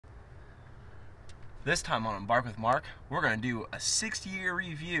This time on Embark with Mark, we're going to do a 6-year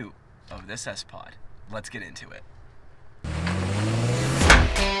review of this sPOD. Let's get into it.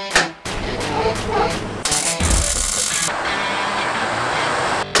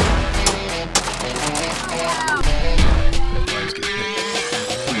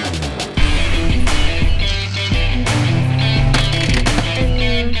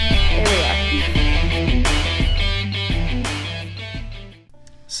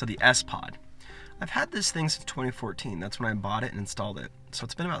 So the sPOD. I've had this thing since 2014. That's when I bought it and installed it. So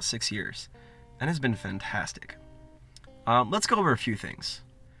it's been about 6 years and it's been fantastic. Let's go over a few things.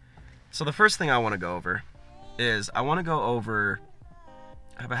 So the first thing I want to go over is have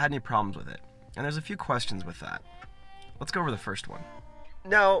I had any problems with it? And there's a few questions with that. Let's go over the first one.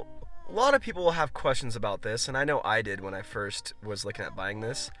 Now, a lot of people will have questions about this, and I know I did when I first was looking at buying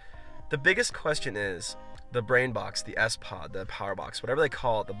this. The biggest question is the brain box, the sPOD, the power box, whatever they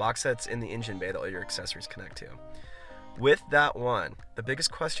call it, the box that's in the engine bay that all your accessories connect to. With that one, the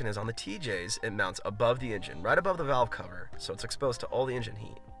biggest question is on the TJs, it mounts above the engine, right above the valve cover, so it's exposed to all the engine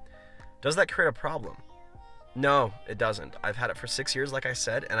heat. Does that create a problem? No, it doesn't. I've had it for 6 years, like I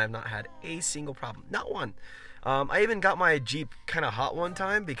said, and I've not had a single problem. Not one. I even got my Jeep kind of hot one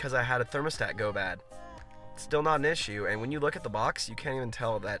time because I had a thermostat go bad. Still not an issue, and when you look at the box, you can't even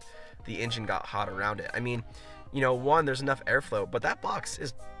tell that the engine got hot around it. I mean, you know, one, there's enough airflow, but that box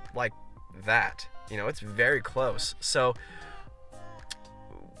is like that. You know, it's very close. So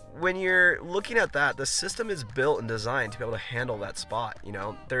when you're looking at that, the system is built and designed to be able to handle that spot. You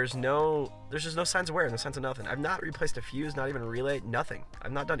know, there's just no signs of wear, no signs of nothing. I've not replaced a fuse, not even a relay, nothing.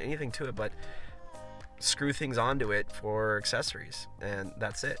 I've not done anything to it but screw things onto it for accessories, and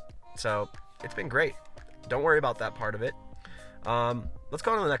that's it. So it's been great. Don't worry about that part of it. Let's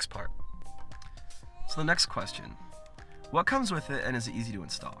go on to the next part. So the next question, what comes with it and is it easy to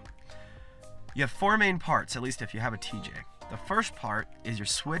install? You have 4 main parts, at least if you have a TJ. The first part is your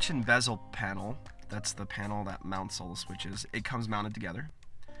switch and bezel panel. That's the panel that mounts all the switches. It comes mounted together.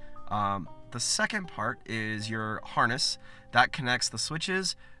 The second part is your harness that connects the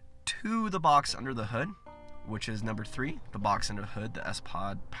switches to the box under the hood, which is number 3, the box under the hood, the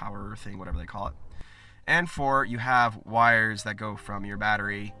sPOD power thing, whatever they call it. And 4, you have wires that go from your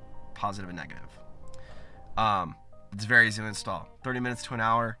battery, positive and negative. It's very easy to install. 30 minutes to an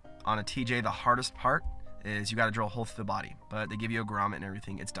hour. On a TJ, the hardest part is you got to drill a hole through the body, but they give you a grommet and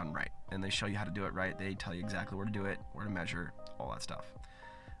everything. It's done right, and they show you how to do it right. They tell you exactly where to do it, where to measure, all that stuff.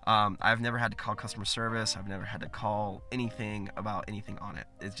 I've never had to call customer service. I've never had to call anything about anything on it.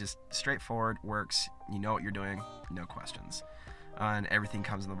 It's just straightforward, works. You know what you're doing, no questions, and everything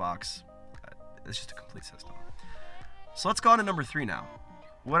comes in the box. It's just a complete system. So let's go on to number 3 now.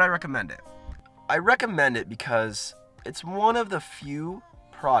 Would I recommend it? I recommend it because it's one of the few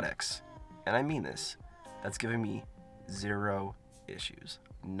products, and I mean this, that's given me 0 issues.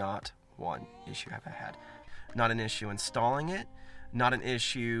 Not one issue have I had. Not an issue installing it, not an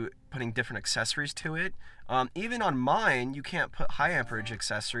issue putting different accessories to it. Even on mine, you can't put high amperage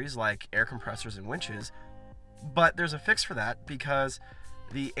accessories like air compressors and winches, but there's a fix for that because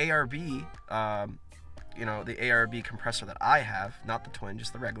the ARB, the ARB compressor that I have, not the twin,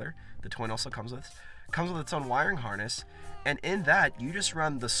 just the regular. The twin also comes with its own wiring harness, and in that you just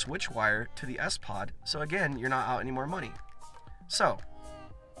run the switch wire to the sPOD. So again, you're not out any more money. So,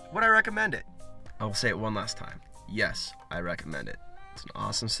 would I recommend it? I'll say it one last time. Yes, I recommend it. It's an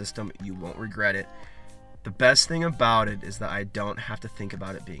awesome system. You won't regret it. The best thing about it is that I don't have to think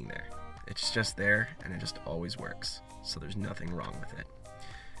about it being there. It's just there, and it just always works. So there's nothing wrong with it.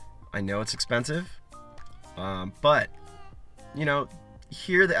 I know it's expensive, but, you know,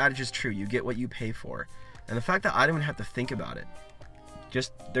 here the adage is true. You get what you pay for. And the fact that I don't even have to think about it,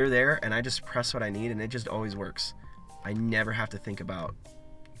 just they're there and I just press what I need and it just always works. I never have to think about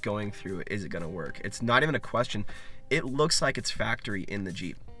going through it. Is it going to work? It's not even a question. It looks like it's factory in the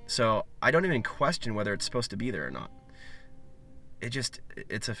Jeep. So I don't even question whether it's supposed to be there or not.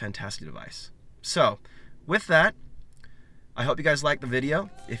 It's a fantastic device. So with that, I hope you guys like the video.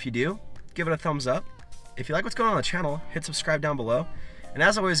 If you do, give it a thumbs up. If you like what's going on the channel, hit subscribe down below. And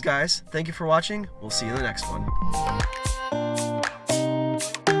as always, guys, thank you for watching. We'll see you in the next one.